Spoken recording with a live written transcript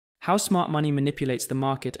how smart money manipulates the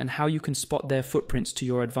market and how you can spot their footprints to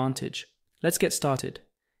your advantage. Let's get started.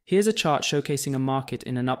 Here's a chart showcasing a market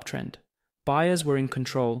in an uptrend. Buyers were in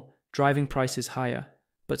control, driving prices higher,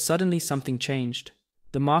 but suddenly something changed.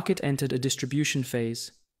 The market entered a distribution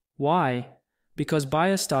phase. Why? Because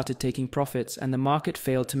buyers started taking profits and the market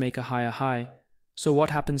failed to make a higher high. So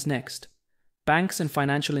what happens next? Banks and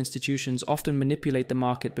financial institutions often manipulate the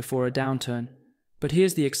market before a downturn. But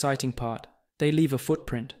here's the exciting part. They leave a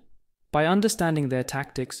footprint. By understanding their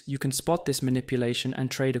tactics, you can spot this manipulation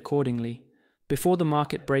and trade accordingly. Before the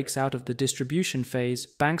market breaks out of the distribution phase,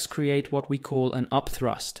 banks create what we call an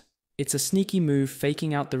upthrust. It's a sneaky move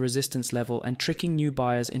faking out the resistance level and tricking new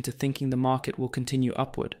buyers into thinking the market will continue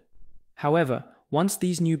upward. However, once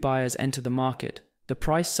these new buyers enter the market, the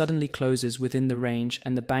price suddenly closes within the range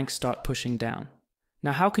and the banks start pushing down.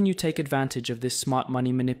 Now, how can you take advantage of this smart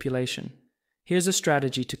money manipulation? Here's a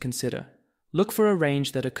strategy to consider. Look for a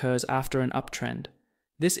range that occurs after an uptrend.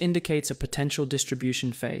 This indicates a potential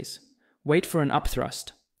distribution phase. Wait for an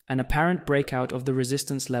upthrust, an apparent breakout of the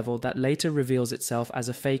resistance level that later reveals itself as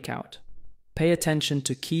a fakeout. Pay attention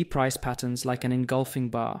to key price patterns like an engulfing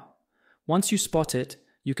bar. Once you spot it,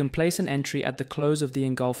 you can place an entry at the close of the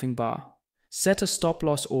engulfing bar. Set a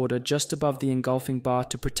stop-loss order just above the engulfing bar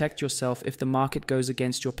to protect yourself if the market goes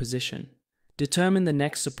against your position. Determine the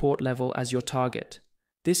next support level as your target.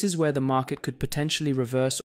 This is where the market could potentially reverse